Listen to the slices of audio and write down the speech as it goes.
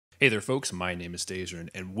Hey there, folks. My name is Daizoren,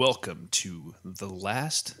 and welcome to The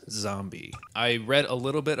Last Zombie. I read a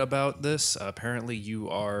little bit about this. Apparently, you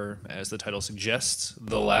are, as the title suggests,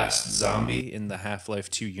 the last zombie in the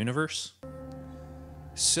Half-Life 2 universe.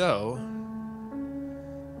 So,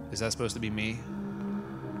 is that supposed to be me?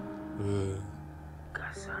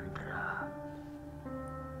 Cassandra,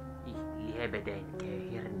 ich liebe dein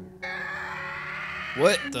Gehirn.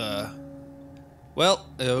 What the? Well,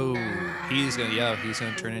 oh, he's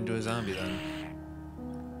gonna turn into a zombie then.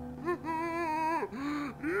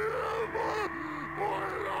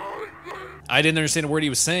 I didn't understand a word he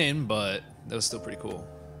was saying, but that was still pretty cool.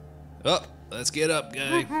 Oh, let's get up,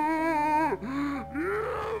 guy.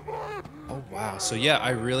 Oh, wow. So yeah, I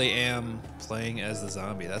really am playing as the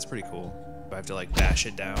zombie. That's pretty cool. I have to like bash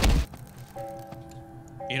it down.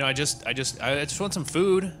 You know, I just want some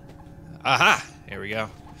food. Aha! Here we go.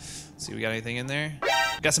 See, we got anything in there?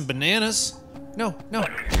 Got some bananas. No, no,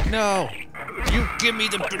 no. You give me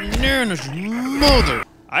the bananas, mother.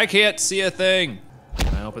 I can't see a thing.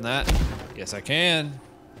 Can I open that? Yes, I can.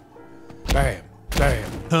 Bam,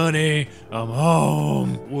 bam. Honey, I'm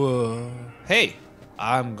home. Whoa. Hey,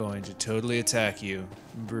 I'm going to totally attack you.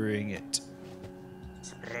 Bring it.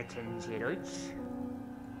 Sprechen Sie Deutsch?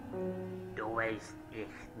 Du weißt ich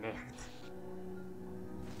nicht.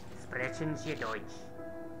 Sprechen Sie Deutsch?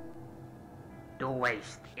 Du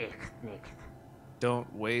weißt ich nicht. Don't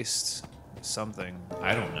waste something.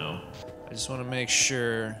 I don't know. I just want to make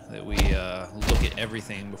sure that we look at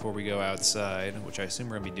everything before we go outside, which I assume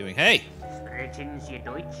we're going to be doing. Hey! Sprechen Sie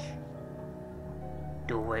Deutsch?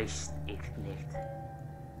 Du weißt ich nicht.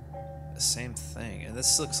 Same thing. And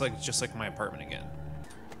this looks like just like my apartment again.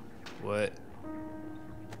 What?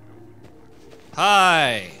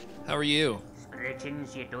 Hi! How are you? Sprechen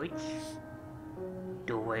Sie Deutsch?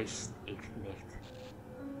 Du weißt ich nicht.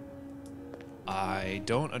 I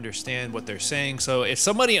don't understand what they're saying, so if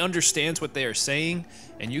somebody understands what they are saying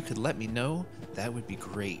and you could let me know, that would be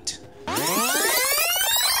great.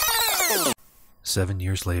 7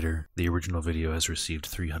 years later, the original video has received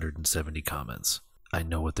 370 comments. I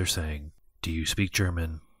know what they're saying. Do you speak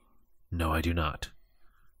German? No, I do not.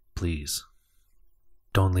 Please,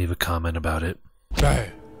 don't leave a comment about it.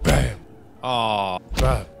 Bam, bam. Aw.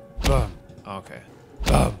 Bam, bam. Okay.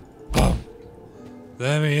 Bam, bam.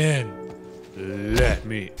 Let me in. Let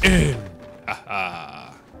me in.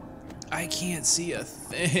 Haha. I can't see a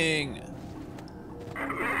thing.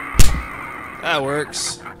 That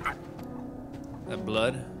works. That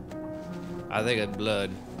blood? I think it's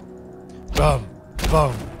blood. Bum,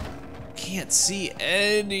 bum. Can't see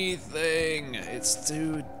anything. It's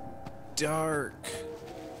too dark.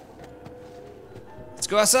 Let's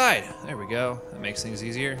go outside. There we go. That makes things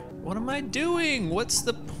easier. What am I doing? What's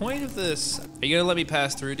the point of this? Are you gonna let me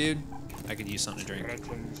pass through, dude? I could use something to drink.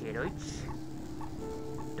 Sprechen Sie Deutsch?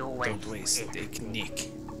 Du Don't weißt waste ich a nicht.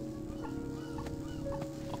 nick.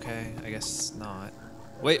 Okay, I guess not.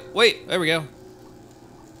 Wait, there we go.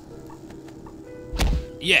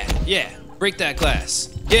 Yeah, yeah, break that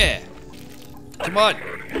glass. Yeah, come on.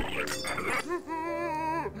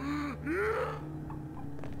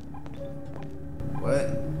 What?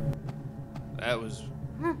 That was...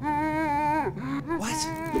 What?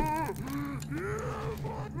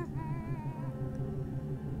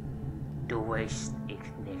 Du weißt ich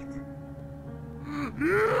nicht.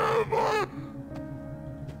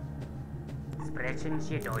 Sprechen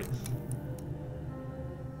Sie Deutsch?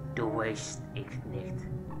 Du weißt ich nicht.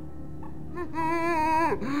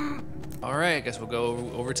 All right, I guess we'll go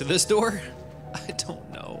over to this door. I don't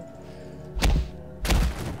know.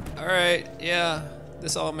 All right, yeah,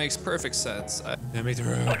 this all makes perfect sense. Let me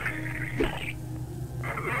through.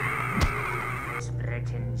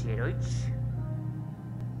 Sprechen Sie Deutsch?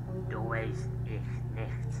 Du weißt ich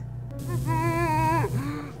nicht.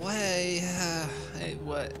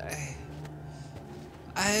 What?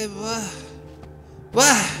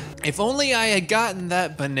 If only I had gotten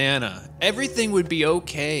that banana, everything would be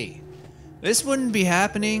okay. This wouldn't be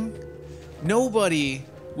happening. Nobody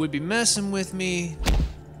would be messing with me.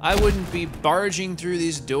 I wouldn't be barging through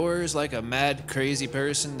these doors like a mad, crazy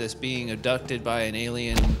person that's being abducted by an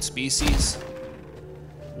alien species.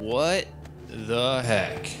 What the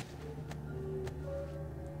heck?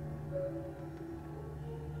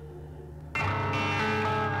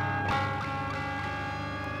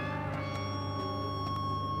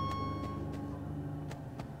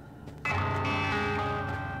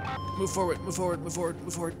 Move forward, move forward, move forward,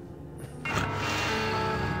 move forward.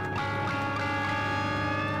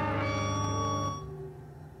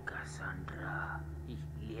 Cassandra, ich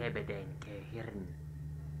liebe dein Gehirn.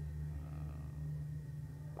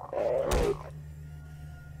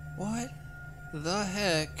 What the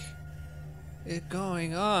heck is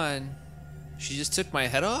going on? She just took my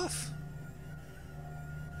head off?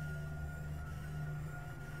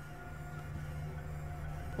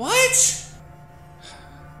 What?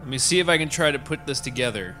 Let me see if I can try to put this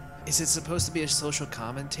together. Is it supposed to be a social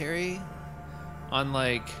commentary on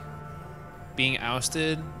like being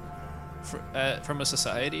ousted from a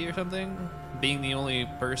society or something? Being the only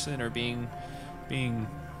person, or being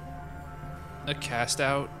a cast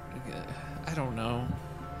out? I don't know.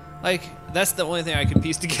 Like, that's the only thing I can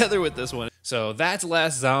piece together with this one. So that's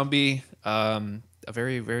Last Zombie. A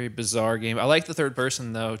very, very bizarre game. I like the third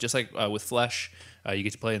person though, just like with Flesh. You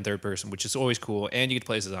get to play in third person, which is always cool, and you get to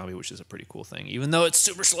play as a zombie, which is a pretty cool thing, even though it's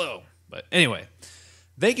super slow. But anyway,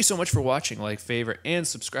 thank you so much for watching. Like, favorite, and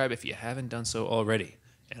subscribe if you haven't done so already.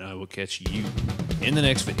 And I will catch you in the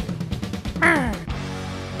next video.